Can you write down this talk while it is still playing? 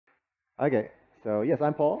Okay, so yes,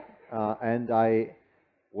 I'm Paul, and I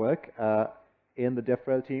work in the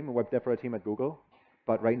DevRel team, web DevRel team at Google.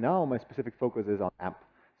 But right now, my specific focus is on AMP.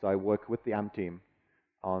 So I work with the AMP team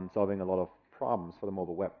on solving a lot of problems for the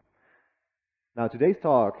mobile web. Now, today's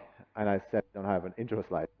talk, and I said I don't have an intro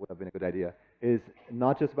slide, would have been a good idea, is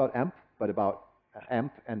not just about AMP, but about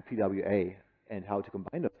AMP and PWA and how to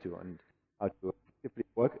combine those two and how to effectively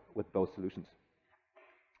work with both solutions.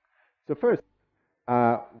 So first,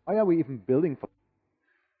 why are we even building for?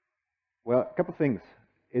 Well, a couple of things.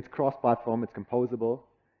 It's cross-platform, it's composable,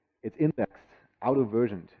 it's indexed,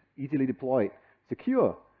 auto-versioned, easily deployed,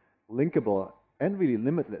 secure, linkable, and really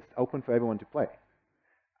limitless, open for everyone to play.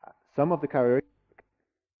 Some of the characteristics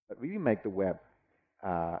that really make the web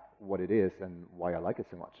what it is and why I like it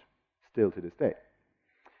so much, still to this day.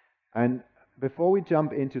 And before we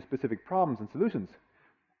jump into specific problems and solutions,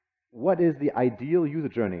 what is the ideal user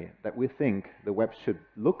journey that we think the web should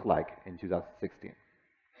look like in 2016?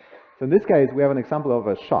 So in this case, we have an example of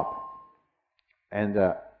a shop. And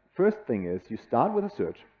first thing is you start with a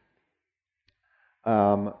search.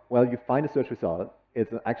 Well, you find a search result. It's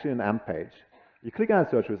actually an AMP page. You click on a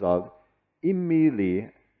search result. Immediately,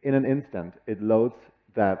 in an instant, it loads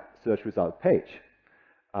that search result page.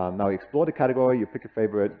 Now you explore the category, you pick a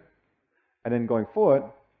favorite, and then going forward,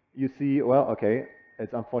 you see, well, okay,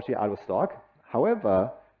 it's unfortunately out of stock. However,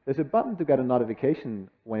 there's a button to get a notification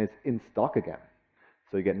when it's in stock again.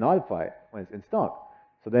 So you get notified when it's in stock.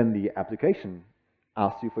 So then the application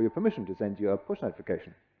asks you for your permission to send you a push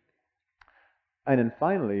notification. And then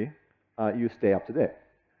finally, you stay up to date.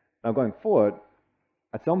 Now going forward,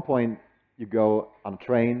 at some point, you go on a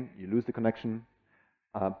train, you lose the connection,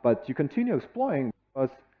 but you continue exploring because,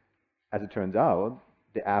 as it turns out,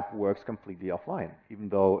 the app works completely offline, even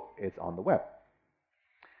though it's on the web.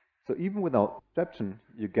 So even without exception,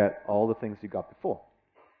 you get all the things you got before.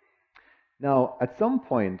 Now, at some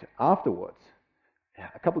point afterwards,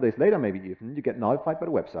 a couple of days later, maybe even, you get notified by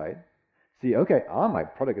the website, see, okay, my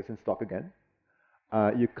product is in stock again.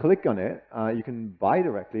 You click on it, you can buy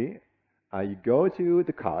directly, you go to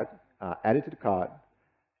the cart, add it to the cart,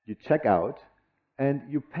 you check out, and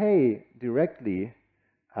you pay directly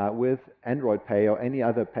with Android Pay or any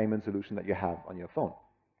other payment solution that you have on your phone.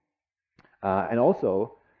 And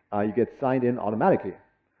also, you get signed in automatically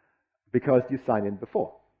because you signed in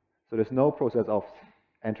before. So there's no process of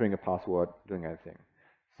entering a password, doing anything.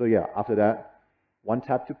 So yeah, after that, one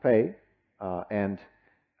tap to pay. And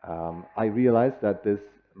I realized that this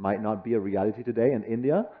might not be a reality today in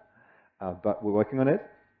India, but we're working on it.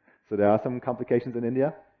 So there are some complications in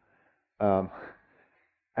India.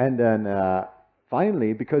 And then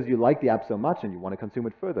finally, because you like the app so much and you want to consume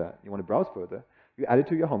it further, you want to browse further, you add it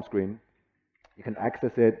to your home screen. You can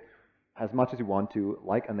access it as much as you want to,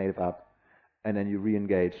 like a native app, and then you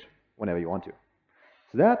re-engage whenever you want to.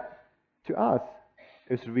 So that, to us,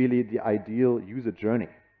 is really the ideal user journey.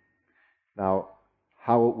 Now,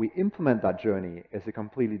 how we implement that journey is a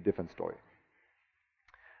completely different story.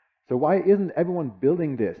 So why isn't everyone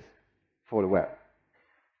building this for the web?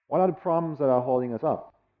 What are the problems that are holding us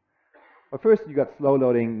up? Well, first, you got slow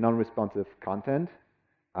loading, non-responsive content,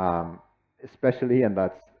 especially, and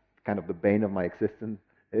that's kind of the bane of my existence,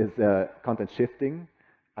 is content shifting.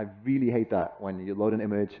 I really hate that when you load an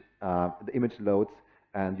image, the image loads,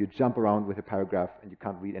 and you jump around with a paragraph and you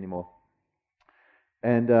can't read anymore.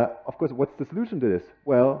 And of course, what's the solution to this?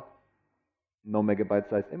 Well, no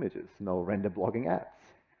megabyte-sized images, no random blocking ads,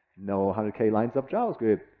 no 100K lines of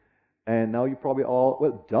JavaScript. And now you probably all,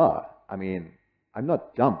 well, duh. I mean, I'm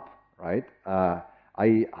not dumb, right?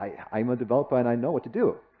 I'm a developer and I know what to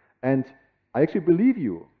do. And I actually believe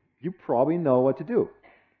you. You probably know what to do.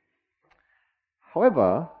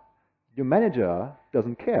 However, your manager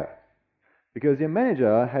doesn't care because your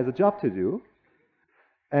manager has a job to do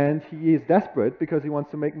and he is desperate because he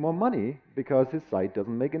wants to make more money because his site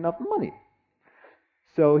doesn't make enough money.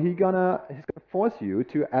 So he's gonna force you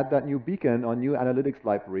to add that new beacon or new analytics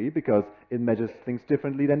library because it measures things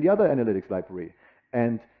differently than the other analytics library.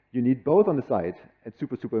 And you need both on the site. It's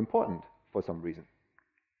super, super important for some reason.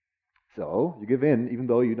 So you give in even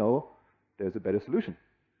though you know there's a better solution.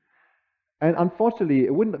 And unfortunately,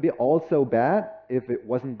 it wouldn't be all so bad if it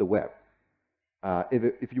wasn't the web.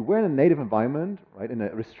 If you were in a native environment, right, in a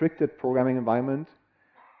restricted programming environment,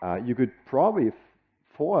 you could probably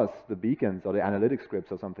force the beacons or the analytics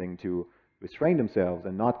scripts or something to restrain themselves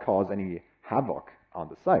and not cause any havoc on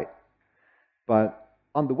the site. But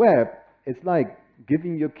on the web, it's like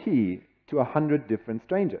giving your key to 100 different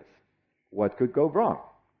strangers. What could go wrong?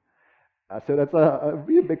 So that's a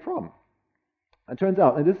really big problem. It turns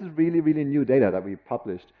out, and this is really, really new data that we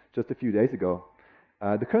published just a few days ago,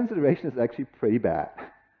 The current situation is actually pretty bad.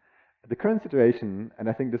 The current situation, and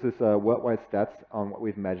I think this is worldwide stats on what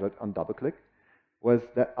we've measured on DoubleClick, was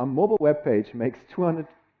that a mobile web page makes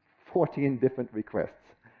 214 different requests.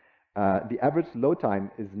 The average load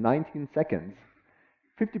time is 19 seconds.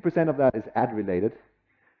 50% of that is ad-related,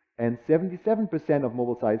 and 77% of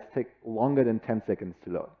mobile sites take longer than 10 seconds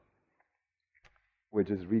to load, which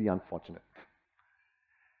is really unfortunate.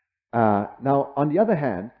 Now, on the other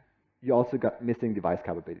hand, you also got missing device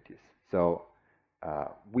capabilities. So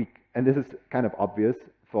weak, and this is kind of obvious.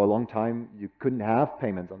 For a long time, you couldn't have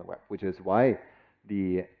payments on the web, which is why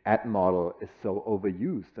the ad model is so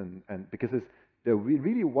overused, and because there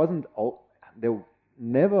really wasn't, there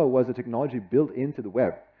never was a technology built into the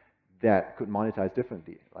web that could monetize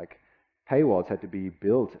differently. Like paywalls had to be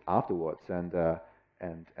built afterwards, and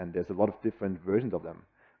there's a lot of different versions of them.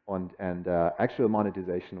 And actual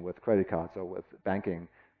monetization with credit cards or with banking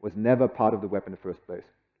was never part of the web in the first place.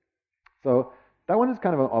 So that one is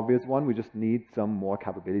kind of an obvious one. We just need some more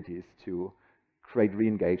capabilities to create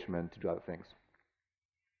re-engagement, to do other things.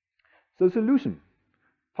 So solution.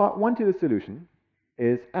 Part one to the solution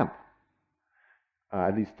is AMP.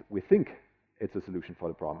 At least we think it's a solution for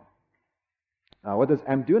the problem. Now, what does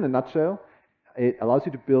AMP do in a nutshell? It allows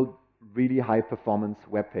you to build really high performance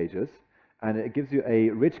web pages, and it gives you a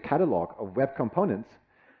rich catalog of web components,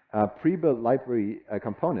 pre-built library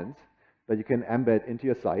components that you can embed into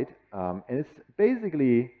your site. And it's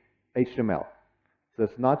basically HTML. So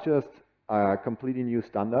it's not just a completely new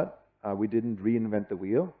standard. We didn't reinvent the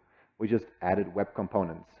wheel. We just added web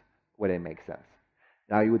components where they make sense.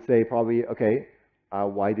 Now you would say probably, okay,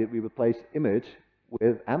 why did we replace image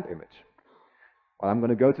with AMP image? Well, I'm going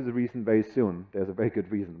to go to the reason very soon. There's a very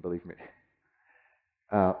good reason, believe me.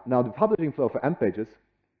 Now, the publishing flow for AMP pages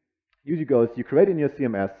usually goes, you create in your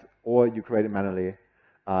CMS or you create it manually.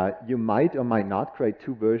 You might or might not create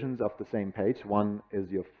two versions of the same page. One is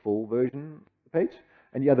your full version page,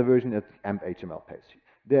 and the other version is the AMP HTML page.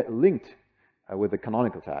 They're linked with a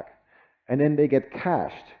canonical tag, and then they get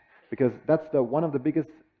cached, because that's one of the biggest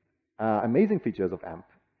amazing features of AMP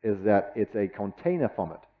is that it's a container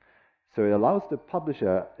format. So it allows the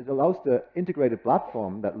publisher, it allows the integrated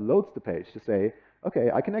platform that loads the page to say,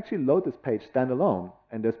 okay, I can actually load this page standalone,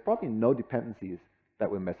 and there's probably no dependencies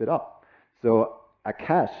that will mess it up. So a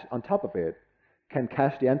cache on top of it can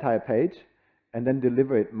cache the entire page and then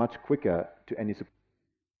deliver it much quicker to any support.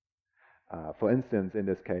 For instance, in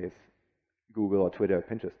this case, Google or Twitter,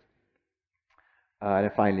 Pinterest. And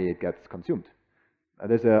then finally, it gets consumed.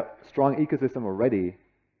 There's a strong ecosystem already.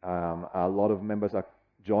 A lot of members are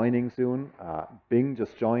joining soon. Bing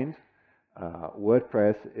just joined.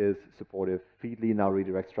 WordPress is supportive. Feedly now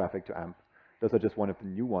redirects traffic to AMP. Those are just one of the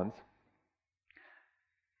new ones.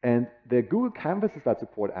 And there are Google canvases that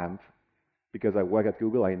support AMP. Because I work at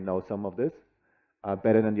Google, I know some of this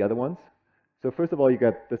better than the other ones. So first of all, you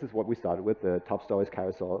get, this is what we started with, the top stories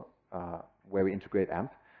carousel, where we integrate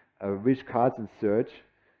AMP. Rich cards in search,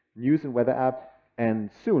 news and weather app,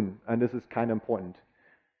 and soon, and this is kind of important,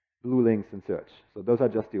 blue links in search. So those are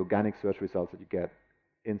just the organic search results that you get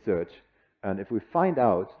in search. And if we find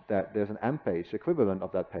out that there's an AMP page equivalent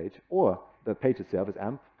of that page, or the page itself is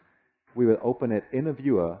AMP, we will open it in a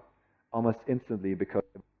viewer almost instantly because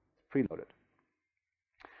it's preloaded.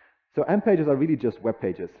 So AMP pages are really just web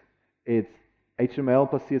pages. It's HTML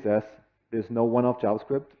plus CSS. There's no one-off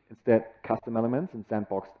JavaScript. Instead, custom elements and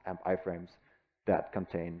sandboxed AMP iframes that can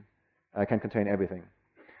contain everything.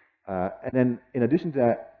 And then in addition to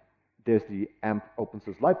that, there's the AMP open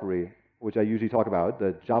source library, which I usually talk about,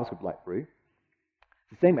 the JavaScript library.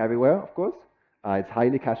 It's the same everywhere, of course. It's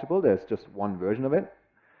highly cacheable. There's just one version of it,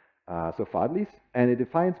 so far at least. And it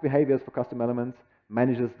defines behaviors for custom elements,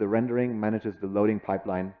 manages the rendering, manages the loading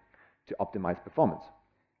pipeline to optimize performance.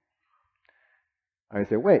 I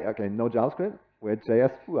say, wait, okay, no JavaScript? We're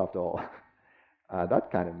JS2 after all. That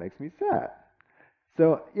kind of makes me sad.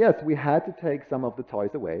 So yes, we had to take some of the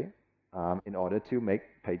toys away in order to make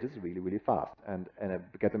pages really, really fast and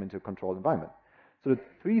get them into a controlled environment. So the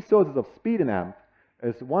three sources of speed in AMP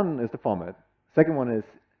is, one is the format, second one is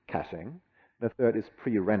caching, the third is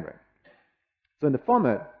pre-rendering. So in the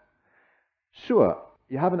format, sure,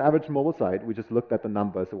 you have an average mobile site. We just looked at the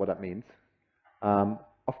numbers of what that means.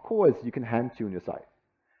 Of course, you can hand-tune your site.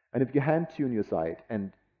 And if you hand-tune your site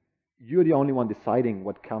and you're the only one deciding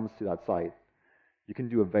what comes to that site, you can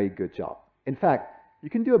do a very good job. In fact, you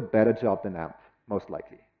can do a better job than AMP, most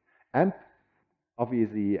likely. AMP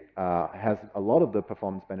obviously has a lot of the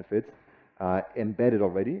performance benefits embedded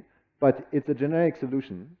already, but it's a generic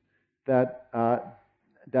solution that,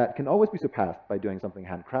 that can always be surpassed by doing something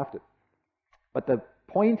handcrafted. But the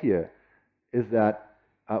point here is that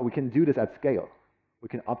we can do this at scale. We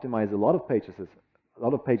can optimize a lot of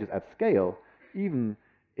pages at scale, even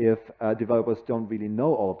if developers don't really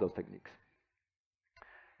know all of those techniques.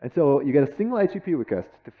 And so you get a single HTTP request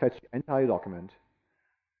to fetch the entire document,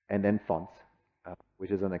 and then fonts,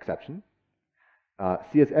 which is an exception.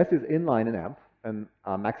 CSS is inline in AMP, and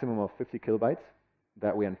a maximum of 50 kilobytes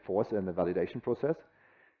that we enforce in the validation process.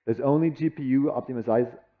 There's only GPU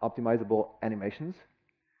optimizable animations,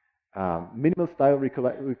 minimal style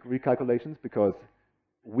recalculations because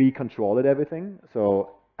we control it everything.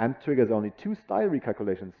 So AMP triggers only 2 style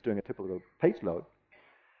recalculations during a typical page load.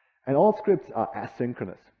 And all scripts are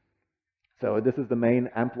asynchronous. So this is the main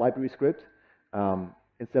AMP library script.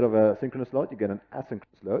 Instead of a synchronous load, you get an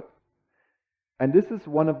asynchronous load. And this is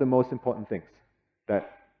one of the most important things that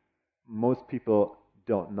most people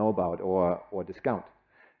don't know about or discount,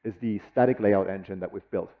 is the static layout engine that we've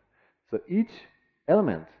built. So each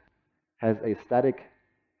element has a static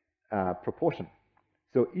proportion.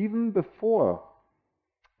 So even before,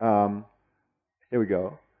 here we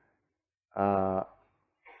go.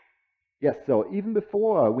 Yes, so even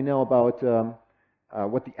before we know about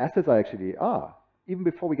what the assets actually are, even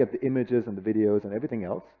before we get the images and the videos and everything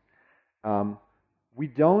else, we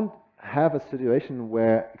don't have a situation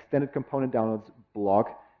where extended component downloads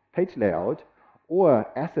block page layout or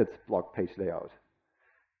assets block page layout.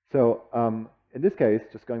 So in this case,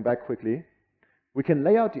 just going back quickly, we can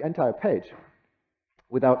lay out the entire page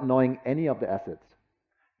without knowing any of the assets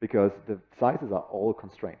because the sizes are all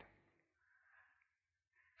constrained.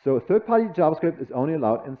 So third-party JavaScript is only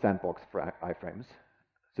allowed in sandbox for iframes.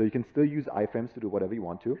 So you can still use iframes to do whatever you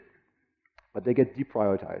want to, but they get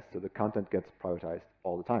deprioritized, so the content gets prioritized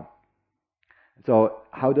all the time. So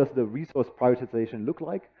how does the resource prioritization look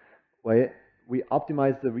like? Well, we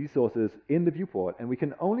optimize the resources in the viewport, and we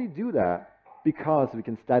can only do that because we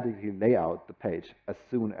can statically lay out the page as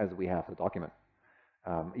soon as we have the document,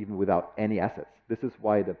 even without any assets. This is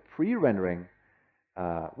why the pre-rendering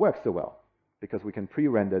works so well, because we can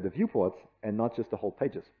pre-render the viewports and not just the whole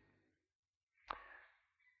pages.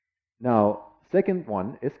 Now, second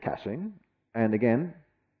one is caching. And again,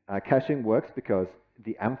 caching works because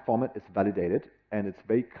the AMP format is validated, and it's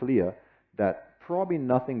very clear that probably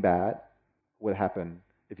nothing bad will happen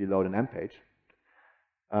if you load an AMP page.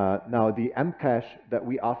 Now, the AMP cache that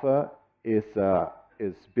we offer is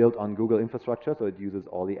built on Google infrastructure, so it uses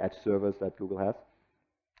all the edge servers that Google has.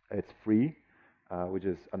 It's free, which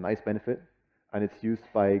is a nice benefit, and it's used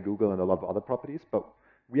by Google and a lot of other properties, but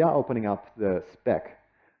we are opening up the spec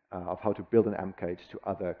of how to build an AMP cache to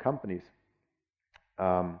other companies.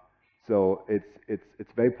 So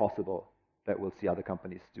it's very possible that we'll see other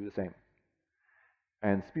companies do the same.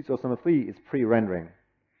 And speed source number 3 is pre-rendering.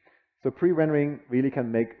 So pre-rendering really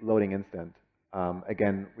can make loading instant.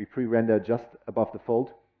 Again, we pre-render just above the fold,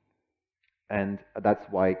 and that's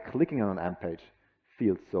why clicking on an AMP page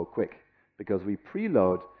feels so quick, because we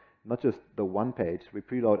preload not just the one page, we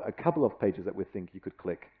preload a couple of pages that we think you could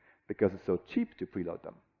click, because it's so cheap to preload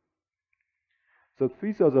them. So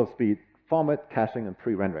 3 sources of speed: format, caching, and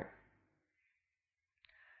pre-rendering.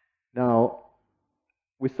 Now,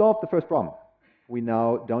 we solved the first problem. We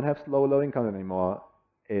now don't have slow loading content anymore.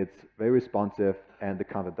 It's very responsive, and the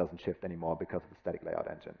content doesn't shift anymore because of the static layout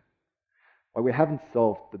engine. But we haven't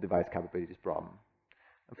solved the device capabilities problem.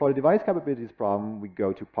 And for the device capabilities problem, we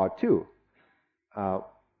go to part 2.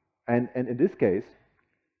 And in this case,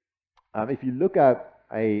 if you look at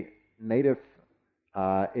a native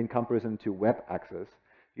in comparison to web access,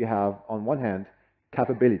 you have on one hand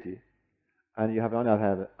capability, and you have on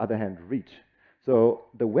the other hand reach. So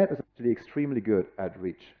the web is actually extremely good at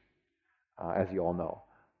reach, as you all know.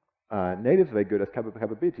 Native is very good at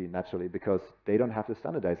capability, naturally, because they don't have to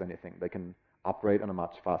standardize anything. They can operate on a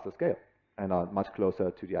much faster scale and are much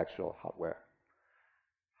closer to the actual hardware.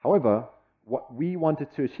 However, what we wanted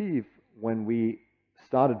to achieve when we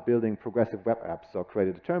started building progressive web apps, or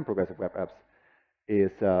created the term progressive web apps,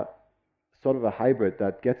 is sort of a hybrid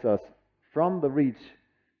that gets us from the reach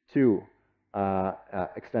to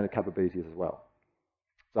extended capabilities as well.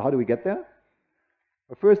 So how do we get there?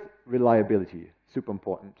 Well, first, reliability, super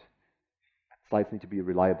important. Sites need to be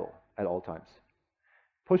reliable at all times.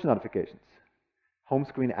 Push notifications, home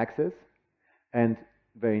screen access, and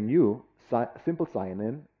very new, simple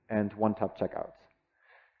sign-in and one-tap checkouts.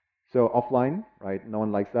 So offline, right? No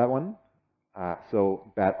one likes that one.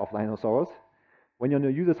 So bad offline dinosaurs. When you're on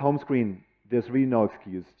your user's home screen, there's really no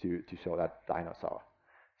excuse to show that dinosaur.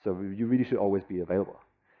 So you really should always be available.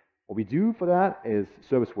 What we do for that is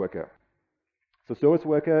service worker. So service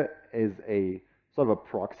worker is a sort of a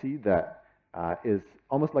proxy that is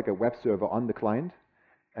almost like a web server on the client,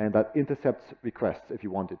 and that intercepts requests if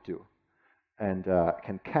you want it to, and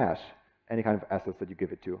can cache any kind of assets that you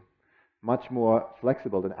give it to. Much more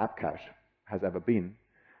flexible than app cache has ever been,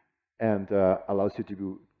 and allows you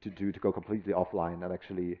to go completely offline and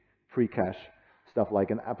actually pre-cache stuff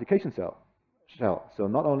like an application shell. So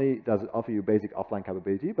not only does it offer you basic offline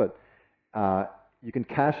capability, but you can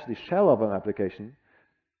cache the shell of an application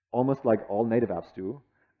almost like all native apps do,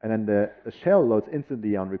 and then the shell loads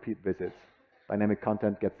instantly on repeat visits. Dynamic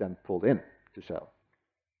content gets then pulled in to shell.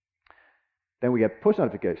 Then we get push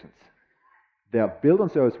notifications. They are built on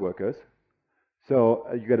service workers, so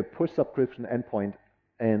you get a push subscription endpoint,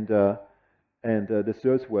 and the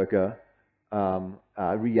service worker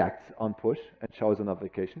reacts on push and shows a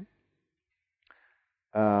notification.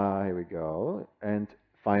 Here we go. And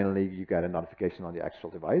finally, you get a notification on the actual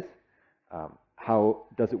device. How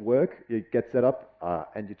does it work? You get set up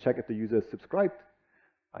and you check if the user is subscribed.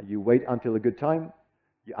 You wait until a good time.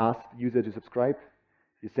 You ask the user to subscribe.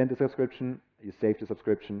 You send the subscription. You save the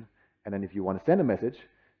subscription. And then if you want to send a message,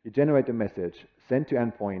 you generate the message, send to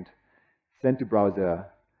endpoint, send to browser,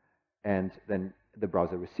 and then the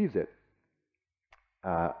browser receives it.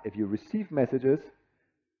 If you receive messages,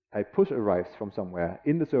 a push arrives from somewhere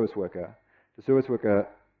in the service worker. The service worker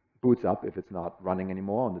boots up if it's not running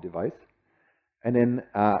anymore on the device. And then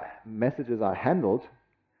messages are handled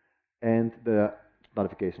and the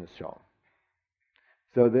notification is shown.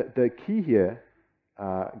 So the key here,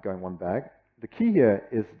 going one back, the key here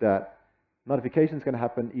is that notifications can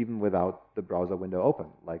happen even without the browser window open,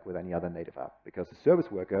 like with any other native app, because the service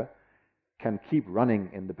worker can keep running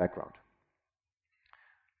in the background.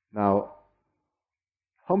 Now,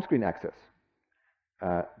 home screen access.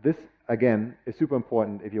 This, again, is super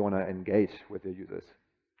important if you want to engage with your users.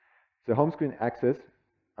 So home screen access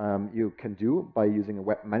you can do by using a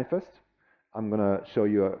web manifest. I'm going to show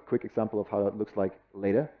you a quick example of how that looks like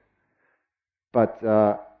later. But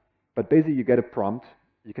basically, you get a prompt.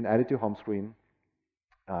 You can add it to home screen.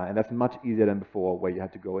 And that's much easier than before, where you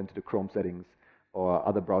had to go into the Chrome settings or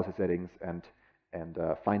other browser settings and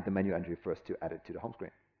find the menu entry first to add it to the home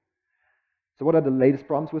screen. So what are the latest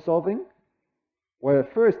problems we're solving? Well,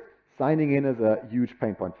 first, signing in is a huge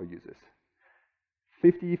pain point for users.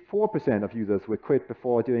 54% of users will quit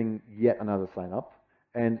before doing yet another sign up,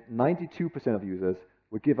 and 92% of users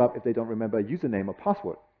will give up if they don't remember a username or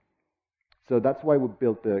password. So that's why we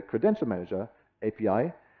built the Credential Manager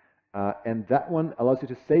API, and that one allows you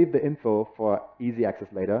to save the info for easy access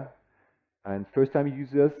later. And first-time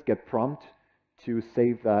users get prompt to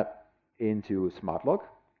save that into SmartLog.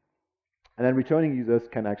 And then returning users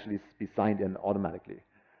can actually be signed in automatically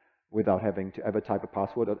without having to ever type a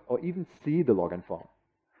password or even see the login form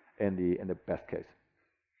in the best case.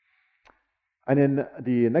 And then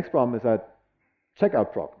the next problem is that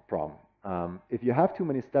checkout problem. If you have too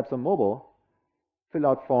many steps on mobile, fill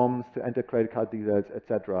out forms to enter credit card details,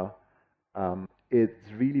 etc.,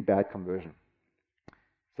 it's really bad conversion.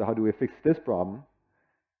 So how do we fix this problem?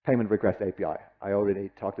 Payment Request API. I already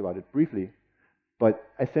talked about it briefly. But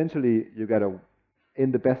essentially, you get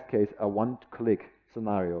in the best case, a one-click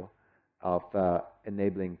scenario of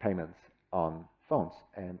enabling payments on phones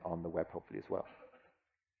and on the web, hopefully as well.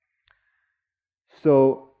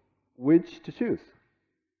 So, which to choose?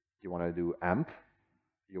 You want to do AMP?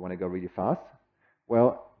 You want to go really fast?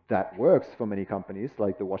 Well, that works for many companies,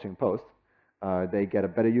 like the Washington Post. They get a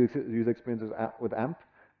better user experience with AMP.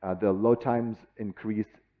 The load times increased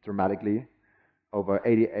dramatically, over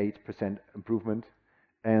 88% improvement,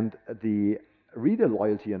 and the reader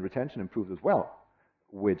loyalty and retention improves as well,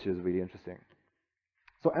 which is really interesting.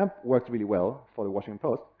 So AMP works really well for the Washington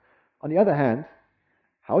Post. On the other hand,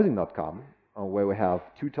 Housing.com, where we have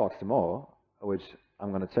 2 talks tomorrow, which I'm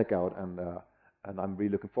going to check out and I'm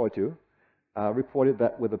really looking forward to, reported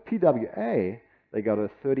that with a PWA, they got a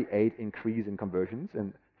 38% increase in conversions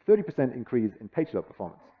and 30% increase in page load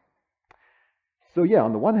performance. So yeah,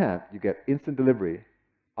 on the one hand, you get instant delivery,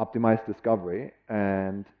 optimized discovery,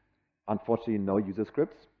 and unfortunately no user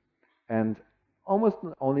scripts, and almost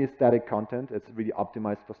only static content. It's really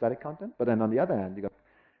optimized for static content. But then on the other hand, you got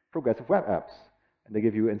progressive web apps, and they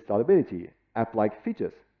give you installability, app-like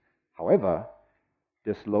features. However,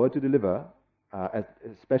 they're slower to deliver,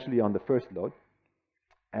 especially on the first load,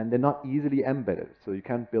 and they're not easily embedded, so you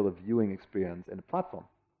can't build a viewing experience in the platform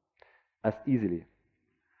as easily.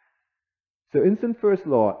 So instant first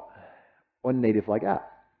load or native-like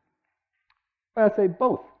app? Well, I say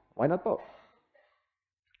both. Why not both?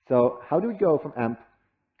 So how do we go from AMP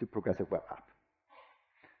to progressive web app?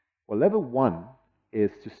 Well, level 1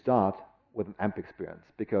 is to start with an AMP experience,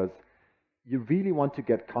 because you really want to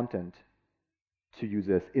get content to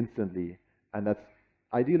users instantly, and that's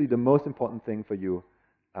ideally the most important thing for you,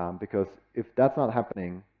 because if that's not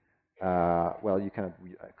happening, well, you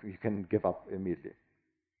can give up immediately.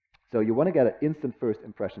 So you want to get an instant first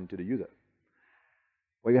impression to the user.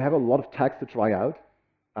 Well, you have a lot of text to try out.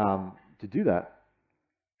 To do that,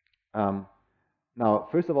 now,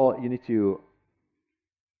 first of all, you need to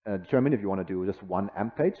determine if you want to do just one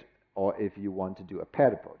AMP page or if you want to do a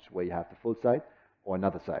paired approach where you have the full site or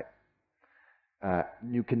another site.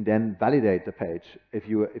 You can then validate the page. If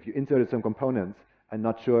you inserted some components and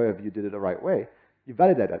not sure if you did it the right way, you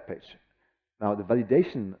validate that page. Now, the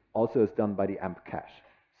validation also is done by the AMP cache.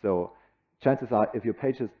 So chances are, if your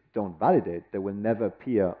pages don't validate, they will never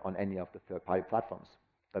appear on any of the third-party platforms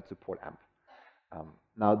that support AMP.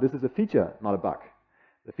 Now, this is a feature, not a bug.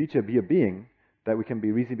 The feature here being that we can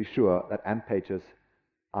be reasonably sure that AMP pages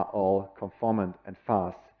are all conformant and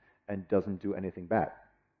fast and doesn't do anything bad.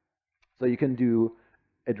 So you can do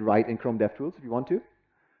it right in Chrome DevTools if you want to.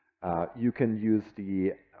 You can use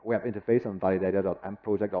the web interface on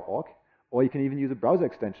validator.ampproject.org, or you can even use a browser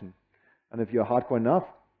extension. And if you're hardcore enough,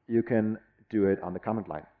 you can do it on the command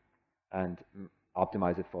line and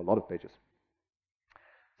optimize it for a lot of pages.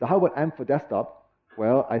 So how about AMP for desktop?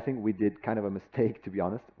 Well, I think we did kind of a mistake, to be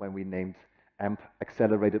honest, when we named AMP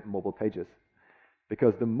Accelerated Mobile Pages,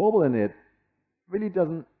 because the mobile in it really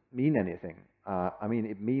doesn't mean anything. I mean,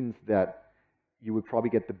 it means that you would probably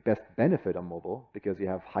get the best benefit on mobile because you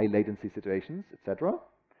have high latency situations, etc.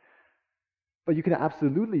 But you can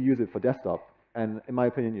absolutely use it for desktop, and in my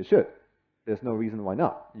opinion, you should. There's no reason why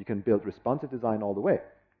not. You can build responsive design all the way.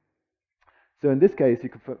 So in this case, you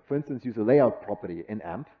could, for instance, use a layout property in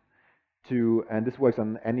AMP to, and this works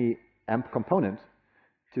on any AMP component,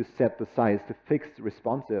 to set the size to fixed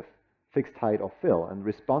responsive, fixed height or fill. And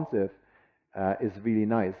responsive is really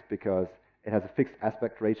nice because it has a fixed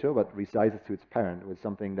aspect ratio but resizes to its parent, with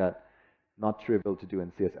something that not trivial to do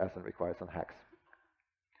in CSS and requires some hacks.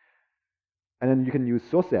 And then you can use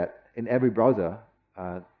sourceset in every browser,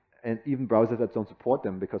 and even browsers that don't support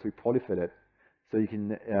them because we polyfill it. So you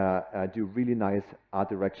can do really nice art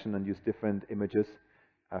direction and use different images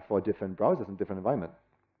for different browsers and different environments.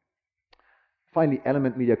 Finally,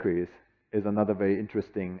 element media queries is another very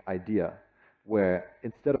interesting idea, where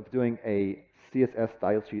instead of doing a CSS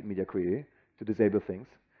style sheet media query to disable things,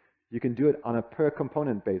 you can do it on a per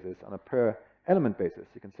component basis, on a per element basis.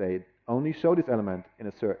 You can say, only show this element in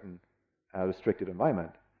a certain restricted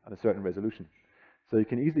environment, on a certain resolution. So you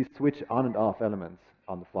can easily switch on and off elements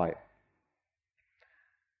on the fly.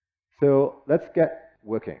 So let's get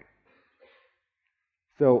working.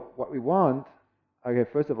 So what we want, okay,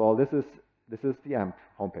 first of all, this is the AMP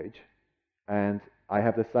homepage, and I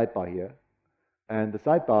have the sidebar here, and the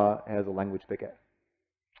sidebar has a language picker.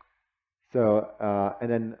 So, and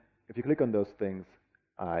then if you click on those things,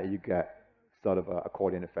 you get sort of an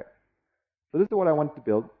accordion effect. So this is what I wanted to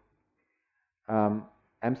build.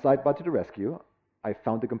 AMP sidebar to the rescue. I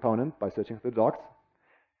found the component by searching through the docs.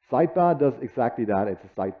 Sidebar does exactly that. It's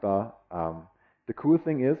a sidebar. The cool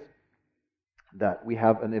thing is that we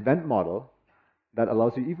have an event model that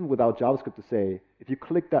allows you, even without JavaScript, to say, if you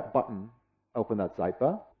click that button, open that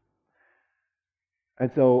sidebar.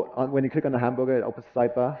 And so when you click on the hamburger, it opens the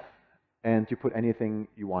sidebar, and you put anything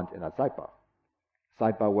you want in that sidebar.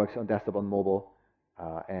 Sidebar works on desktop, on mobile.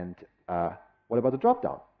 And what about the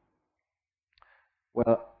dropdown?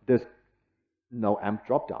 Well, there's no AMP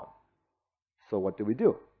dropdown. So what do we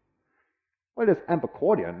do? Well, there's AMP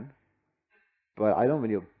accordion, but I don't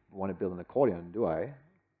really want to build an accordion, do I?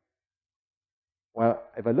 Well,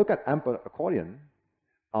 if I look at AMP accordion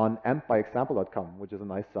on ampbyexample.com, which is a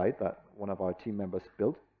nice site that one of our team members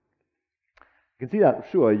built, you can see that,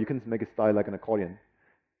 sure, you can make a style like an accordion,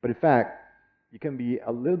 but in fact, you can be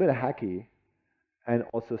a little bit hacky and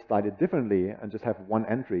also style it differently and just have one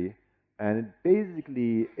entry, and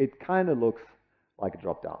basically, it kind of looks like a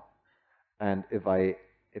dropdown. And if I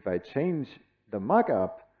change the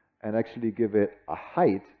markup and actually give it a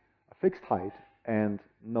height, a fixed height, and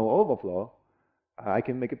no overflow, I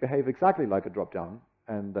can make it behave exactly like a dropdown,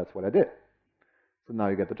 and that's what I did. So now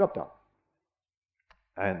you get the dropdown.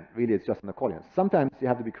 And really, it's just an accordion. Sometimes you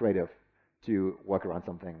have to be creative to work around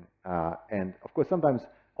something. And of course, sometimes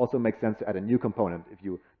also makes sense to add a new component. If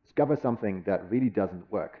you discover something that really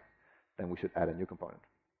doesn't work, then we should add a new component.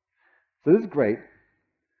 So this is great.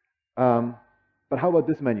 But how about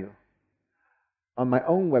this menu? On my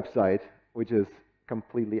own website, which is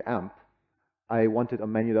completely AMP, I wanted a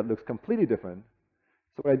menu that looks completely different.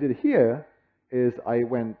 So what I did here is I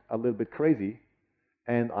went a little bit crazy,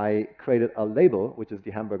 and I created a label, which is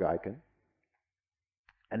the hamburger icon.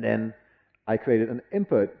 And then I created an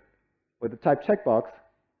input with a type checkbox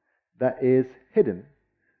that is hidden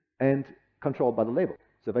and controlled by the label.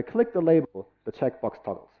 So if I click the label, the checkbox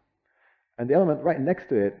toggles. And the element right next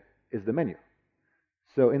to it is the menu.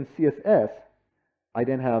 So in CSS, I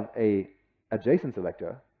then have a adjacent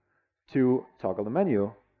selector to toggle the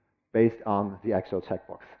menu based on the actual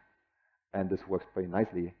checkbox. And this works pretty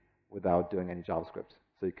nicely without doing any JavaScript.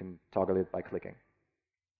 So you can toggle it by clicking.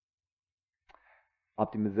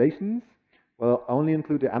 Optimizations, well, only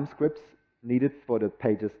include the AMP scripts needed for the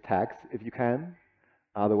page's tags if you can.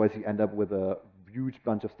 Otherwise, you end up with a huge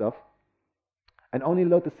bunch of stuff. And only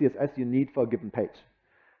load the CSS you need for a given page.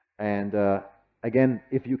 And again,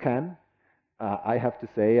 if you can, I have to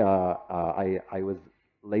say I was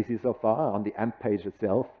lazy so far on the AMP page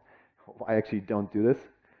itself. I actually don't do this,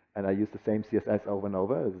 and I use the same CSS over and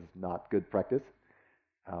over. This is not good practice.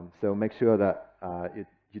 So make sure that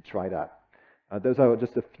you try that. Those are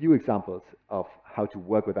just a few examples of how to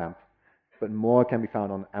work with AMP, but more can be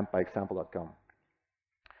found on ampbyexample.com.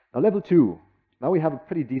 Now, level 2. Now we have a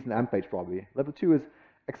pretty decent AMP page probably. Level 2 is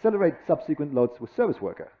accelerate subsequent loads with Service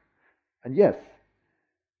Worker. And yes,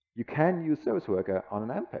 you can use Service Worker on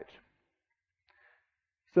an AMP page.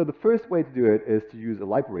 So the first way to do it is to use a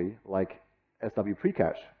library like SW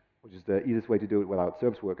Precache, which is the easiest way to do it without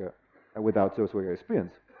Service Worker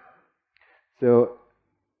experience. So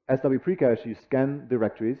SW Precache, you scan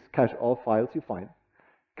directories, cache all files you find,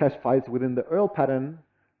 cache files within the URL pattern.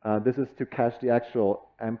 This is to cache the actual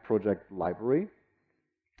AMP project library.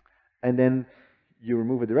 And then you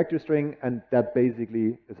remove a directory string, and that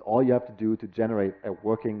basically is all you have to do to generate a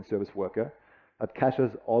working Service Worker that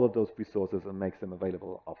caches all of those resources and makes them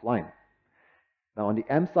available offline. Now, on the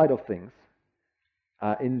AMP side of things,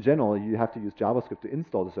 in general, you have to use JavaScript to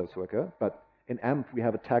install the Service Worker, but in AMP, we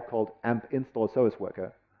have a tag called AMP install Service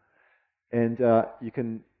Worker. And you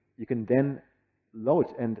can then load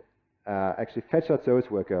and actually fetch that Service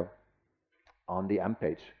Worker on the AMP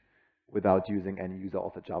page without using any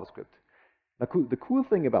user-authored JavaScript. Now, the cool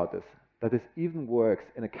thing about this, that this even works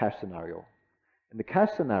in a cache scenario. In the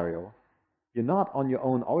cache scenario, you're not on your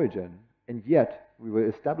own origin, and yet we will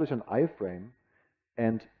establish an iframe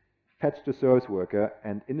and fetch the Service Worker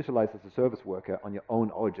and initialize the Service Worker on your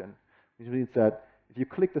own origin, which means that if you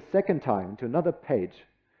click the second time to another page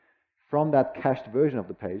from that cached version of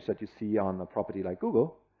the page that you see on a property like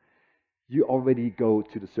Google, you already go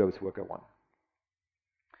to the Service Worker one.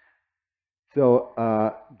 So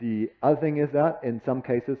the other thing is that in some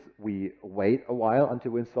cases we wait a while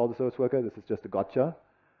until we install the Service Worker. This is just a gotcha,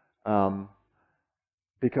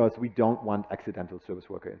 because we don't want accidental Service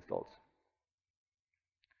Worker installs.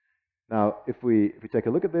 Now, if we take a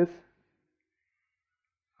look at this,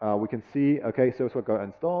 we can see, okay, Service Worker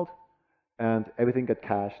installed, and everything got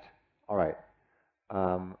cached. All right,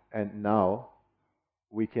 and now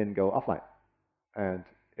we can go offline, and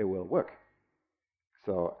it will work.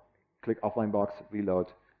 So click offline box, reload,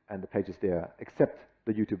 and the page is there, except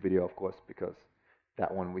the YouTube video, of course, because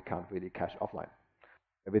that one we can't really cache offline.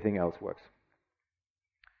 Everything else works.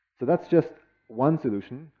 So that's just one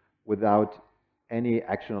solution without any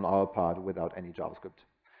action on our part, without any JavaScript.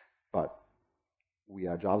 But we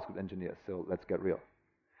are JavaScript engineers, so let's get real.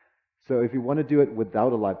 So if you want to do it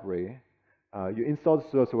without a library, you install the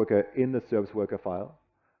Service Worker in the Service Worker file.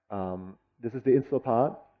 This is the install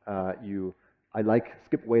part. I like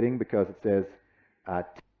skip waiting because it says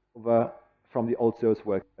take over from the old Service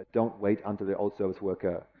Worker. Don't wait until the old Service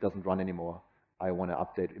Worker doesn't run anymore. I want to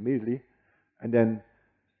update immediately. And then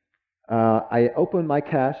I open my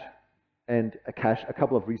cache and cache a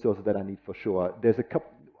couple of resources that I need for sure. There's a couple,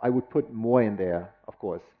 I would put more in there, of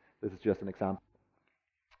course. This is just an example.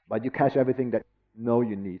 But you cache everything that you know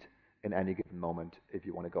you need in any given moment if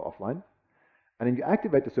you want to go offline. And then you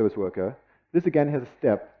activate the Service Worker. This again has a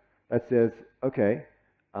step that says, okay,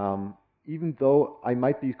 even though I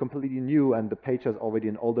might be completely new and the page has already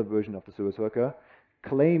an older version of the Service Worker,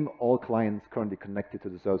 claim all clients currently connected to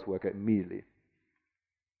the Service Worker immediately.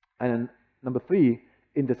 And then number 3,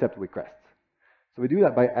 intercept requests. So we do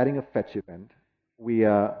that by adding a fetch event.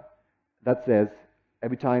 That says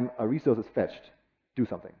every time a resource is fetched, do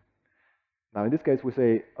something. Now in this case we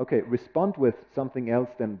say, okay, respond with something else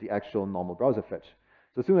than the actual normal browser fetch.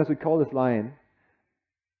 So as soon as we call this line,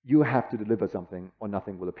 you have to deliver something or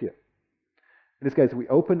nothing will appear. In this case, we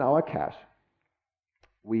open our cache.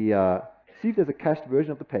 We see if there's a cached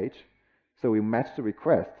version of the page. So we match the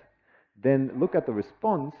request, then look at the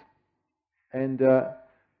response, and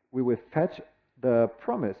we will fetch the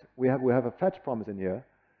promise. We have a fetch promise in here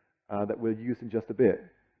that we'll use in just a bit.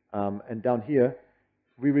 And down here,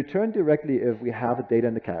 we return directly if we have the data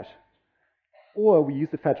in the cache, or we use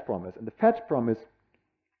the fetch promise. And the fetch promise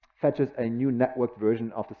fetches a new networked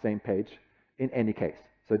version of the same page in any case.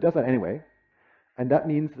 So it does that anyway. And that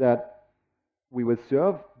means that we will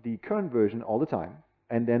serve the current version all the time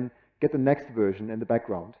and then get the next version in the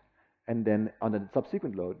background. And then on the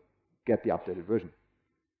subsequent load, get the updated version.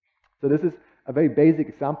 So this is a very basic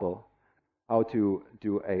example how to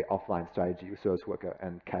do a offline strategy with service worker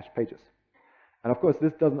and cache pages. And of course,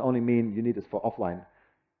 this doesn't only mean you need this for offline,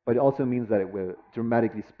 but it also means that it will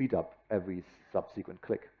dramatically speed up every subsequent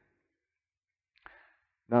click.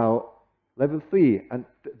 Now, level 3, and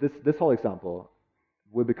this whole example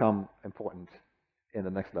will become important in the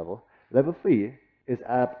next level. Level 3 is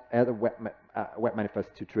add a web manifest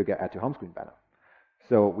to trigger add to home screen banner.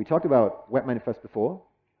 So we talked about web manifest before.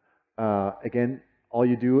 Again, all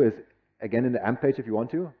you do is, again, in the AMP page, if you want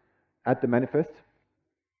to, add the manifest.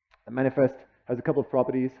 The manifest has a couple of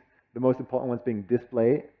properties. The most important ones being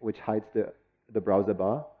display, which hides the browser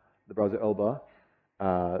bar, the browser URL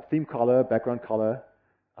bar, theme color, background color,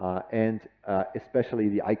 and especially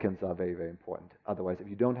the icons are very, very important. Otherwise, if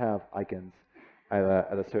you don't have icons at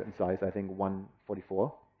a certain size, I think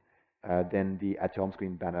 144, then the add to home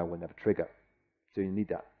screen banner will never trigger. So you need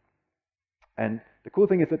that. And the cool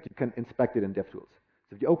thing is that you can inspect it in DevTools.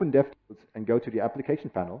 So if you open DevTools and go to the application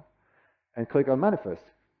panel and click on manifest,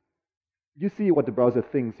 you see what the browser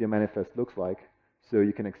thinks your manifest looks like, so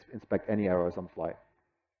you can inspect any errors on the fly.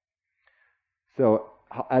 So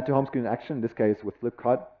add to home screen action, in this case with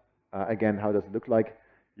Flipkart. Again, how does it look like?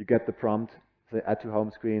 You get the prompt, say add to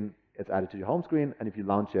home screen, it's added to your home screen, and if you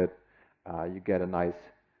launch it, you get a nice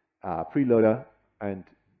preloader and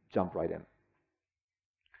jump right in.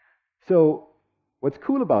 So what's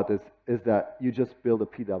cool about this is that you just build a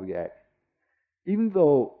PWA. Even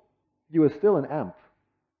though you were still an AMP,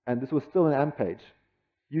 and this was still an AMP page,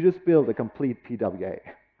 you just build a complete PWA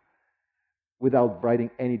without writing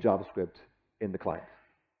any JavaScript in the client.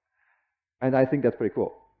 And I think that's pretty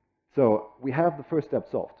cool. So we have the first step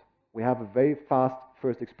solved. We have a very fast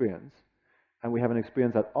first experience, and we have an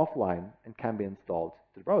experience that's offline and can be installed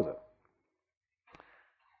to the browser.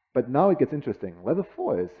 But now it gets interesting. Level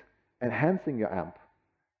 4 is enhancing your AMP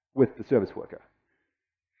with the service worker.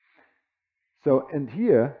 So, and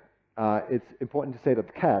here, it's important to say that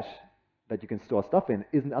the cache that you can store stuff in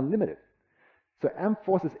isn't unlimited. So AMP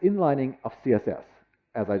forces inlining of CSS,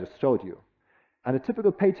 as I just showed you. And a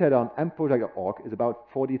typical page header on ampproject.org is about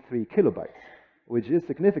 43 kilobytes, which is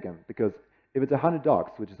significant because if it's 100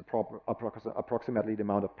 docs, which is approximately the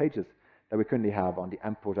amount of pages that we currently have on the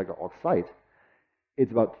ampproject.org site,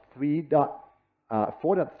 it's about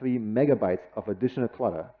 4.3 megabytes of additional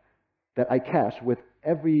clutter that I cache with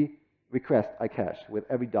every request I cache, with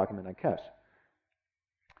every document I cache.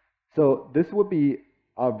 So this would be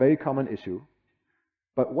a very common issue.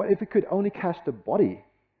 But what if we could only cache the body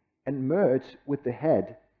and merge with the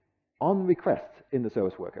head on request in the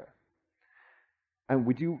service worker? And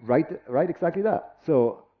we do right exactly that.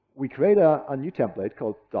 So we create a new template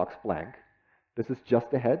called docs blank. This is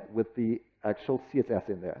just the head with the actual CSS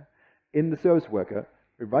in there. In the service worker,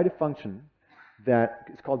 we write a function that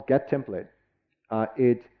is called getTemplate.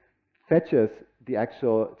 It fetches the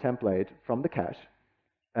actual template from the cache,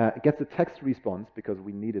 it gets a text response because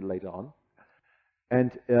we need it later on,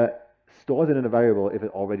 and stores it in a variable if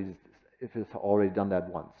it's already done that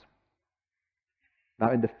once.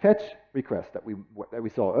 Now in the fetch request that we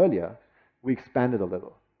saw earlier, we expanded a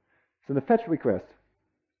little. So in the fetch request,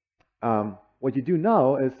 what you do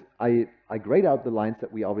now is I grayed out the lines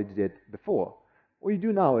that we already did before. What you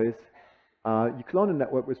do now is you clone a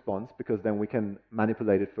network response because then we can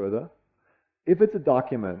manipulate it further. If it's a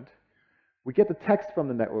document, we get the text from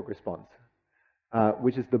the network response,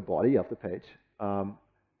 which is the body of the page. And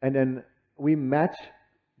then we match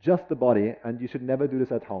just the body, and you should never do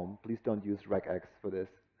this at home. Please don't use regex for this.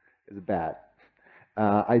 It's bad.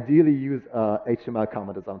 Ideally use HTML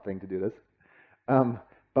comment or something to do this.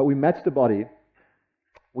 But we match the body.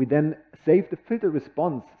 We then save the filter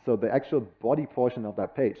response, so the actual body portion of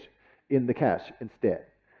that page, in the cache instead.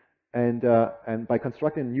 And by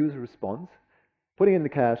constructing a new response, putting it in the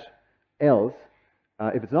cache, else,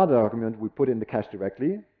 if it's not a document, we put it in the cache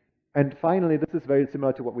directly. And finally, this is very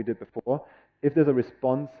similar to what we did before. If there's a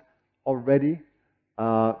response already,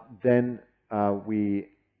 then we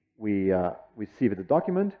see if it's a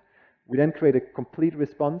document. We then create a complete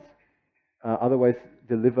response. Otherwise,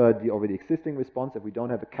 deliver the already existing response if we don't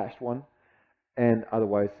have a cached one, and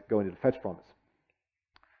otherwise go into the fetch promise.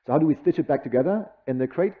 So how do we stitch it back together? In the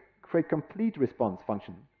create complete response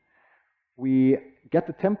function, we get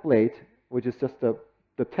the template, which is just the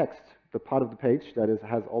text, the part of the page that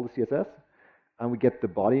has all the CSS, and we get the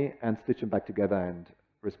body and stitch them back together and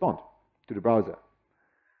respond to the browser.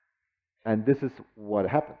 And this is what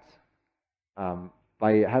happens.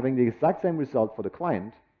 By having the exact same result for the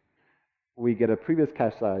client, we get a previous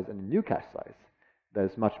cache size and a new cache size that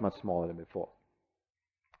is much, much smaller than before,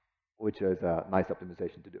 which is a nice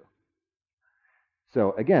optimization to do.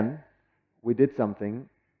 So again, we did something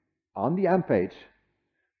on the AMP page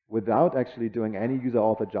without actually doing any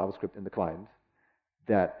user-authored JavaScript in the client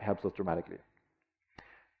that helps us dramatically.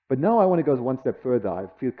 But now I want to go one step further. I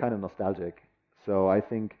feel kind of nostalgic. So I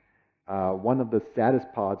think one of the saddest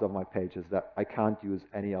parts of my page is that I can't use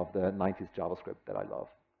any of the 90s JavaScript that I love.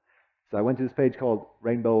 So I went to this page called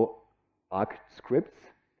Rainbow Arc Scripts,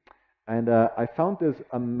 and I found this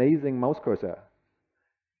amazing mouse cursor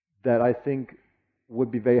that I think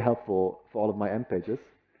would be very helpful for all of my AMP pages.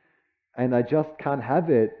 And I just can't have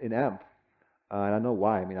it in AMP. And I don't know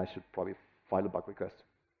why. I mean, I should probably file a bug request.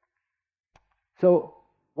 So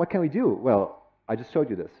what can we do? Well, I just showed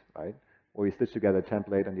you this, right? Where we stitch together a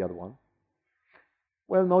template and the other one.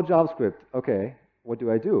 Well, no JavaScript. Okay, what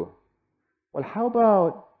do I do? Well, how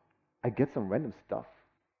about I get some random stuff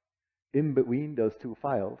in between those two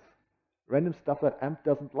files? Random stuff that AMP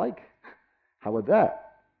doesn't like. How about that?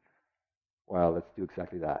 Well, let's do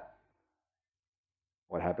exactly that.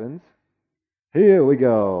 What happens? Here we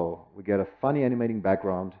go. We get a funny animating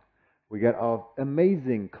background. We get our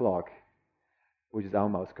amazing clock, which is our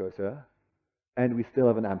mouse cursor, and we still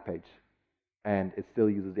have an AMP page, and it still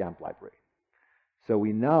uses the AMP library. So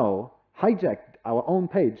we now hijacked our own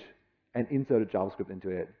page and inserted JavaScript into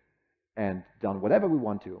it and done whatever we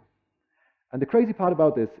want to. And the crazy part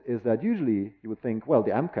about this is that usually you would think, well,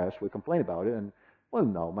 the AMP cache will complain about it, and well,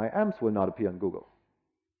 no, my AMPs will not appear on Google.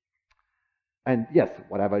 And yes,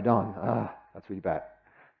 what have I done? That's really bad.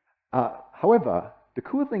 However, the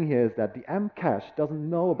cool thing here is that the AMP cache doesn't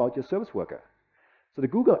know about your service worker. So the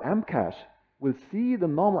Google AMP cache will see the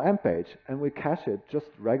normal AMP page and will cache it just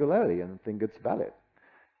regularly and think it's valid.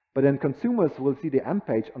 But then consumers will see the AMP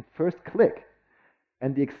page on first click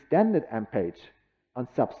and the extended AMP page on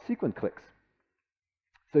subsequent clicks.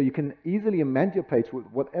 So you can easily amend your page with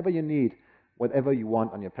whatever you need, whatever you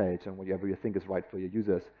want on your page, and whatever you think is right for your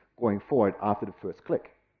users going forward after the first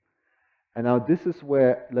click. And now this is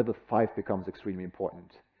where level 5 becomes extremely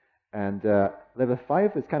important. And level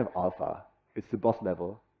 5 is kind of alpha. It's the boss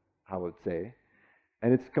level, I would say.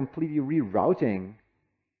 And it's completely rerouting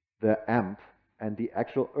the AMP and the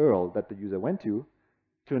actual URL that the user went to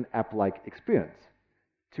an app-like experience,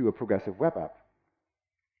 to a progressive web app.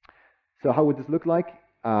 So how would this look like?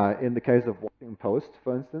 In the case of Washington Post,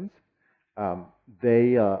 for instance,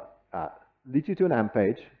 they lead you to an AMP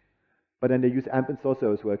page, but then they use AMP install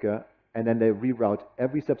service worker, and then they reroute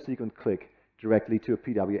every subsequent click directly to a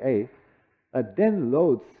PWA that then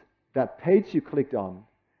loads that page you clicked on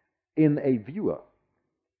in a viewer.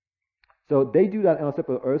 So they do that in a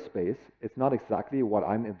separate URL space. It's not exactly what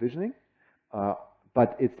I'm envisioning,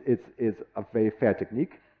 but it's a very fair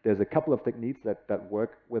technique. There's a couple of techniques that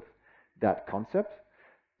work with that concept.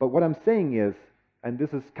 But what I'm saying is, and this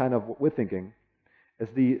is kind of what we're thinking, is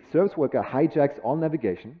the service worker hijacks all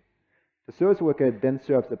navigation. The service worker then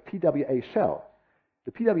serves a PWA shell.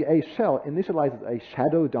 The PWA shell initializes a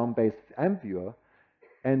shadow DOM-based AMP viewer,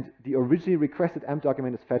 and the originally requested AMP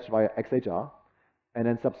document is fetched via XHR, and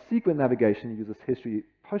then subsequent navigation uses history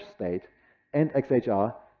push state and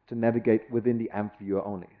XHR to navigate within the AMP viewer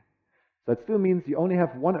only. So it still means you only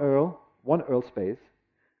have one URL space,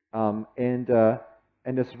 and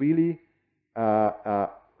there's really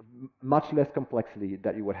much less complexity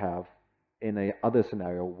that you would have in a other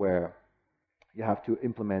scenario where you have to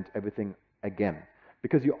implement everything again,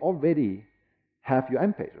 because you already have your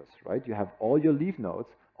AMP pages, right? You have all your leaf nodes,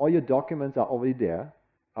 all your documents are already there,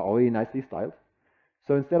 are already nicely styled.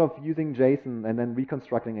 So instead of using JSON and then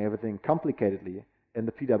reconstructing everything complicatedly in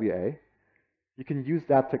the PWA, you can use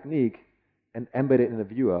that technique and embed it in the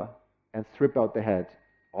viewer and strip out the head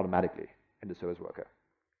automatically in the service worker.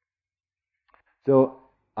 So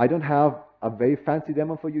I don't have a very fancy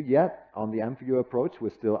demo for you yet on the AMP viewer approach. We're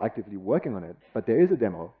still actively working on it, but there is a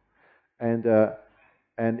demo. And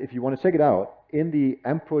if you want to check it out, in the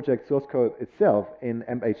AMP project source code itself in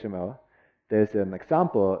AMP HTML, there's an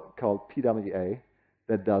example called PWA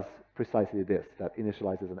that does precisely this, that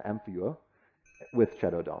initializes an AMP viewer with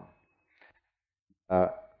Shadow DOM.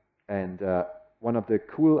 One of the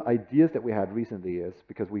cool ideas that we had recently is,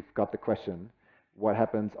 because we've got the question, what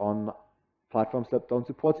happens on platforms that don't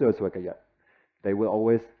support service worker yet? They will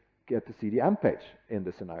always get to see the AMP page in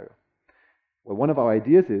this scenario. Well, one of our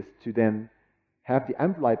ideas is to then have the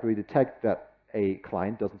AMP library detect that a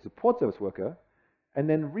client doesn't support service worker, and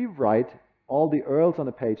then rewrite all the URLs on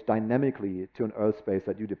the page dynamically to an URL space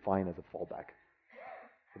that you define as a fallback.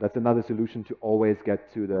 So that's another solution to always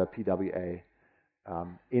get to the PWA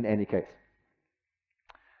in any case.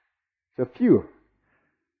 So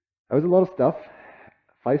that was a lot of stuff,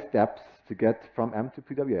 5 steps to get from AMP to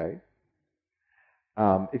PWA.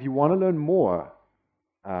 If you want to learn more,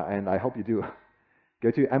 and I hope you do,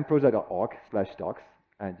 go to ampproject.org/docs,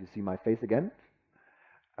 and you see my face again,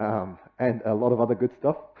 and a lot of other good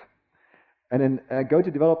stuff. And then go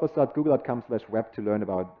to developers.google.com/web to learn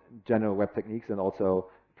about general web techniques and also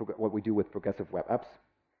what we do with progressive web apps.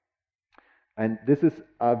 And this is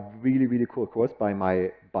a really, really cool course by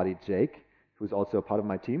my buddy Jake, who's also a part of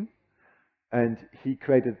my team. And he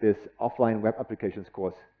created this offline web applications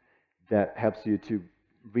course that helps you to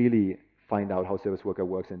really find out how Service Worker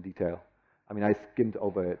works in detail. I mean, I skimmed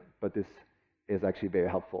over it, but this is actually very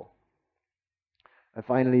helpful. And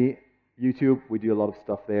finally, YouTube, we do a lot of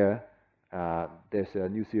stuff there. There's a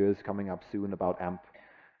new series coming up soon about AMP.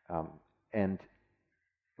 And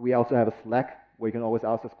we also have a Slack where you can always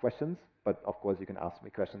ask us questions, but of course you can ask me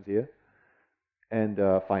questions here. And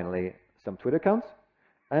finally, some Twitter accounts.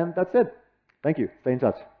 And that's it. Thank you. Stay in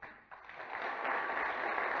touch.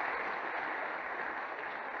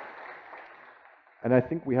 And I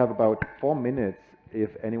think we have about 4 minutes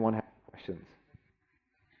if anyone has questions.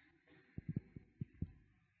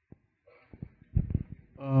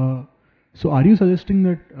 So are you suggesting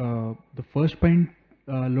that the first point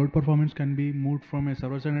load performance can be moved from a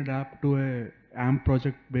server-side app to a AMP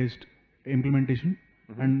project-based implementation,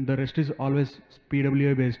 and the rest is always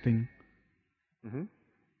PWA-based thing?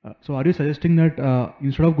 So are you suggesting that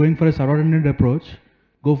instead of going for a server-ended approach,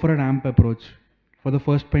 go for an AMP approach for the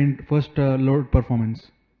first load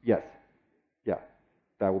performance? Yes. Yeah.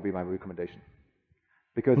 That would be my recommendation.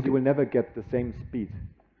 Because you will never get the same speed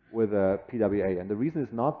with a PWA. And the reason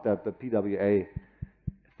is not that the PWA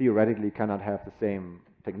theoretically cannot have the same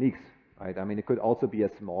techniques, right? I mean, it could also be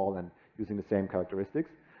as small and using the same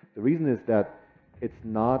characteristics. The reason is that it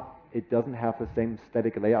doesn't have the same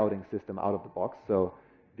static layouting system out of the box. So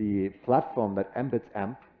the platform that embeds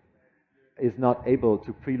AMP is not able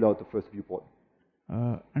to preload the first viewport.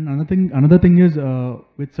 And another thing is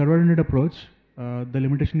with server-ended approach, the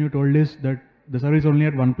limitation you told is that the server is only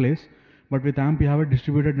at one place, but with AMP you have a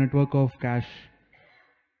distributed network of cache.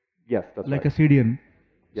 Yes, that's like right. a CDN.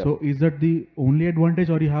 Yep. So is that the only advantage,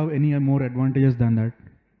 or you have any more advantages than that?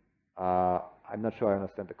 I'm not sure I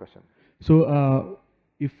understand the question. So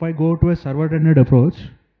if I go to a server-ended approach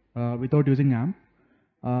without using AMP,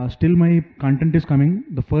 still my content is coming.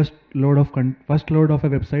 The first load of a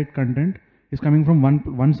website content is coming from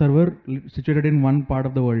one server situated in one part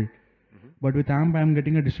of the world. But with AMP, I am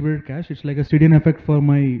getting a distributed cache. It's like a CDN effect for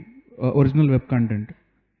my original web content.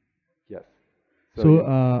 Yes.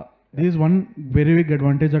 So this is one very big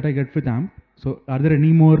advantage that I get with AMP. So are there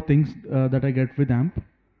any more things that I get with AMP?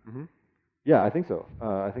 Yeah, I think so.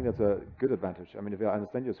 I think that's a good advantage. I mean, if I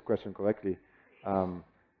understand your question correctly,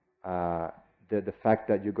 the fact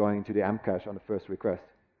that you're going to the AMP cache on the first request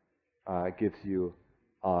gives you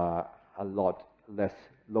a lot less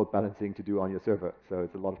load balancing to do on your server. So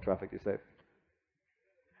it's a lot of traffic you save.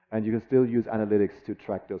 And you can still use analytics to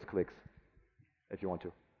track those clicks if you want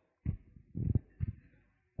to.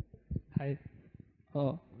 Hi.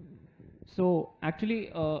 So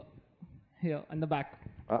actually, here in the back.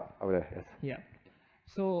 Over there, yes. Yeah.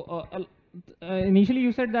 So initially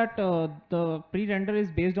you said that the pre-render is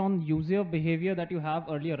based on user behavior that you have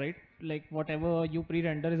earlier, right? Like whatever you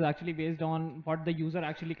pre-render is actually based on what the user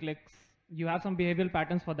actually clicks. You have some behavioral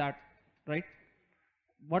patterns for that, right?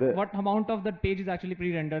 What amount of that page is actually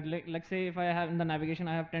pre-rendered? Like say if I have in the navigation,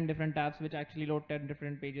 I have 10 different tabs which actually load 10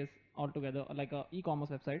 different pages altogether, like a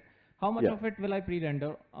e-commerce website. How much of it will I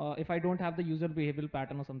pre-render if I don't have the user behavioral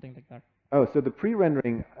pattern or something like that? Oh, so the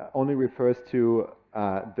pre-rendering only refers to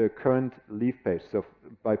the current leaf page. So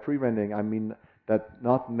by pre-rendering, I mean that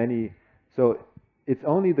not many, so it's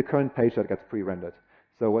only the current page that gets pre-rendered.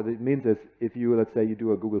 So what it means is if you, let's say you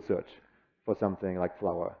do a Google search for something like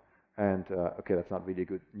flower, and okay, that's not really a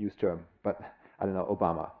good news term, but I don't know,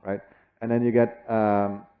 Obama, right? And then you get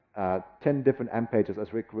 10 different AMP pages as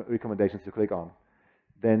recommendations to click on.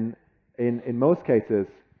 Then in most cases,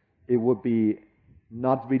 it would be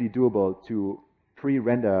not really doable to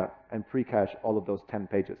pre-render and pre-cache all of those 10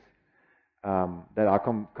 pages that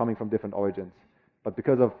are coming from different origins. But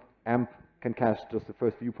because of AMP can cache just the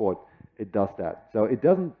first viewport, it does that. So it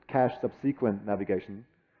doesn't cache subsequent navigation,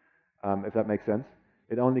 if that makes sense.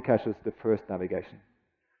 It only caches the first navigation.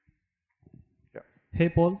 Yeah. Hey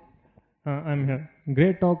Paul, I'm here.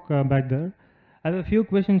 Great talk back there. I have a few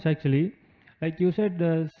questions actually. Like you said,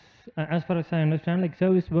 as far as I understand, like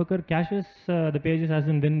service worker caches the pages as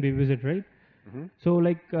and then we visit, right? So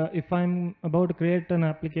like if I'm about to create an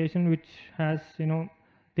application which has,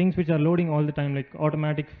 things which are loading all the time, like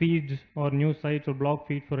automatic feeds or news sites or blog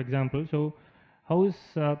feed, for example. So how is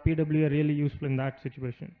PWA really useful in that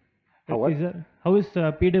situation? How what? How is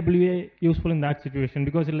PWA useful in that situation?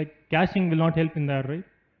 Because like caching will not help in that, right?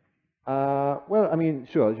 Well, I mean,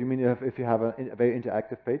 sure. You mean if you have a very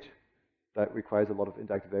interactive page that requires a lot of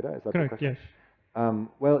interactive data? Is that the Correct, question? yes.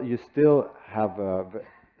 Well, you still have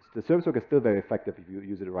the service worker is still very effective if you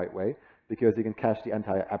use it the right way because you can cache the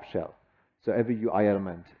entire app shell. So every UI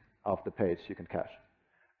element of the page you can cache.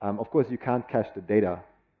 Of course, you can't cache the data,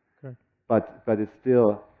 Correct. but it's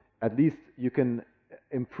still, at least you can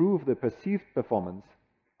improve the perceived performance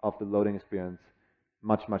of the loading experience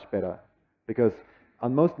much, much better. Because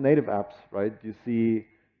on most native apps, right, you see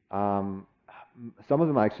some of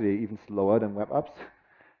them are actually even slower than web apps,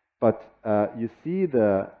 but you see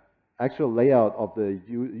the actual layout of the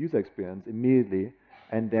user experience immediately,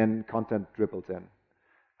 and then content dribbles in.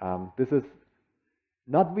 This is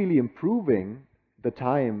not really improving the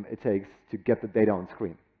time it takes to get the data on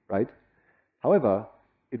screen, right? However,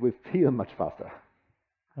 it will feel much faster.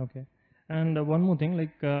 Okay. And one more thing,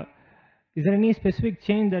 like, is there any specific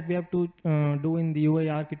change that we have to do in the UI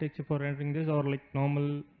architecture for rendering this, or like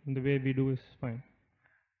normal, the way we do is fine?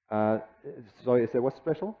 Sorry, is there what's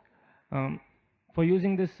special? For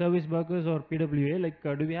using this service workers or PWA, like,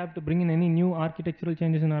 do we have to bring in any new architectural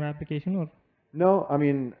changes in our application, or? No, I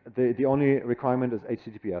mean, the only requirement is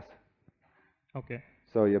HTTPS. Okay.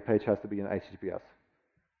 So your page has to be in HTTPS.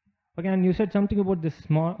 Okay, and you said something about this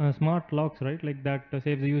smart locks, right? Like that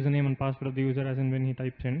saves the username and password of the user as in when he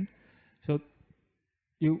types in. So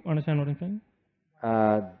you understand what I'm saying?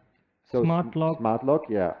 So Smart lock. Smart lock,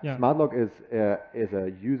 yeah. Yeah. Smart lock is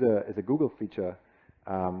a Google feature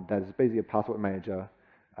that is basically a password manager,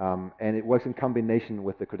 and it works in combination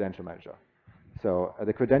with the credential manager. So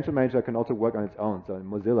the credential manager can also work on its own. So in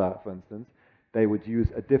Mozilla, for instance, they would use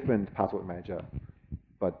a different password manager,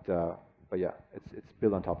 but yeah, it's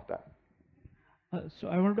built on top of that. So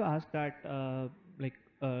I want to ask that, like,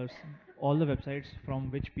 all the websites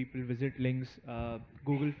from which people visit links,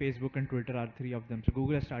 Google, Facebook, and Twitter are three of them. So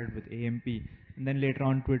Google has started with AMP, and then later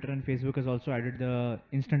on Twitter and Facebook has also added the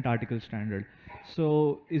instant article standard.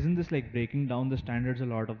 So isn't this like breaking down the standards a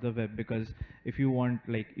lot of the web? Because if you want,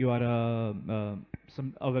 like, you are a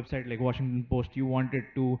website like Washington Post, you want it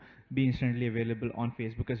to be instantly available on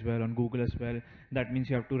Facebook as well, on Google as well. That means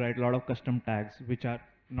you have to write a lot of custom tags, which are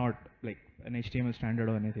not like an HTML standard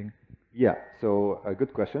or anything. Yeah, so a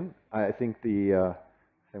good question. I think I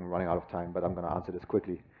think we're running out of time, but I'm going to answer this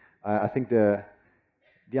quickly. I think the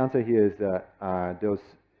answer here is that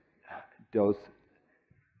those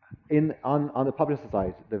on the publisher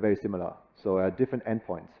side, they're very similar. So different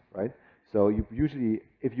endpoints, right? So you usually,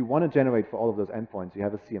 if you want to generate for all of those endpoints, you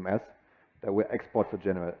have a CMS that will export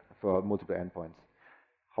for multiple endpoints.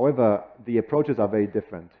 However, the approaches are very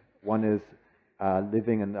different. One is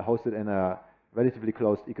living and hosted in a relatively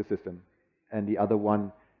closed ecosystem, and the other one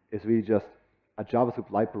is really just a JavaScript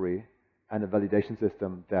library and a validation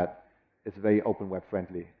system that is very open web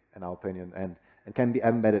friendly, in our opinion, and can be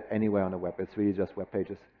embedded anywhere on the web. It's really just web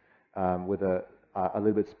pages with a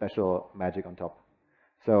little bit special magic on top.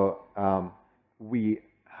 So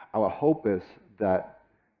our hope is that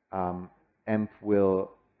AMP will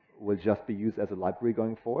just be used as a library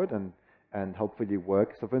going forward and hopefully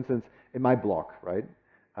work. So for instance, in my blog, right?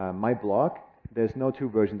 My blog, there's no two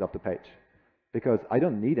versions of the page because I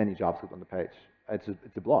don't need any JavaScript on the page. It's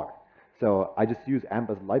a blog. So I just use AMP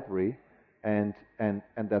as a library and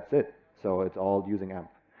that's it. So it's all using AMP.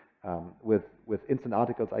 With instant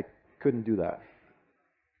articles, I couldn't do that.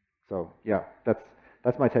 So yeah,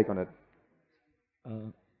 that's my take on it.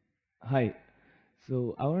 Hi.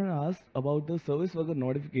 So I want to ask about the service worker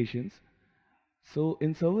notifications. So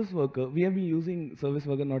in service worker, we have been using service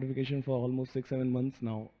worker notification for almost 6-7 months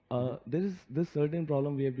now. There is this certain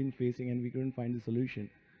problem we have been facing and we couldn't find the solution.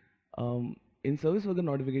 In service worker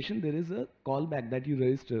notification, there is a callback that you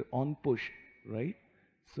register on push, right?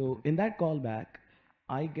 So in that callback,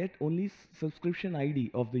 I get only subscription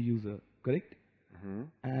ID of the user, correct?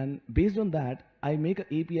 And based on that, I make an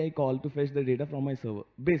API call to fetch the data from my server.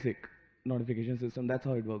 Basic notification system, that's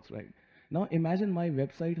how it works, right? Now imagine my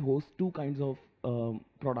website hosts two kinds of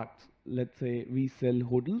products. Let's say we sell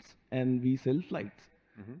hotels and we sell flights.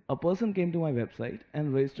 A person came to my website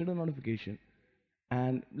and registered a notification.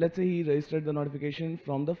 And let's say he registered the notification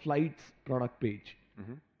from the flights product page.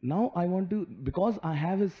 Now I want to, because I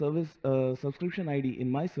have his service subscription ID in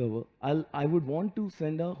my server, I would want to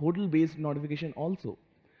send a hotel based notification also.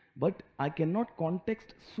 but I cannot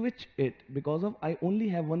context switch it because of I only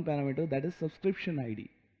have one parameter, that is subscription ID.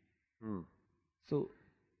 So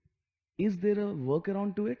is there a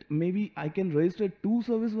workaround to it? Maybe I can register 2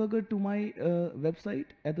 service worker to my website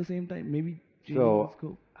at the same time, maybe changing the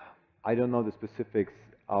scope. I don't know the specifics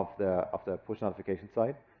of the push notification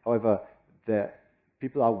side. However, the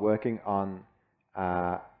people are working on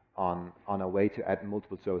a way to add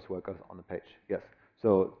multiple service workers on the page. Yes.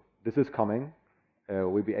 So this is coming.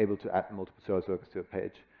 We'll be able to add multiple service workers to a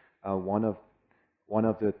page. One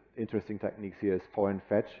of the interesting techniques here is foreign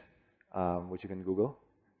fetch, which you can Google.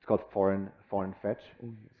 It's called foreign fetch.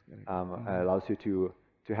 Oh, yes, correct. Allows you to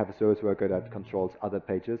have a service worker that controls other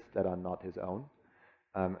pages that are not his own.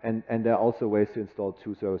 And there are also ways to install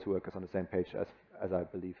 2 service workers on the same page as I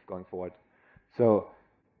believe going forward. So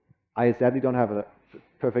I sadly don't have a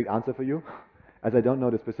perfect answer for you, as I don't know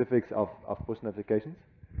the specifics of push notifications.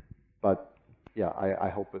 But yeah, I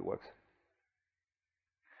hope it works.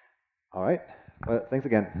 All right. Well, thanks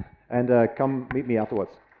again, and come meet me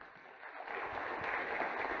afterwards.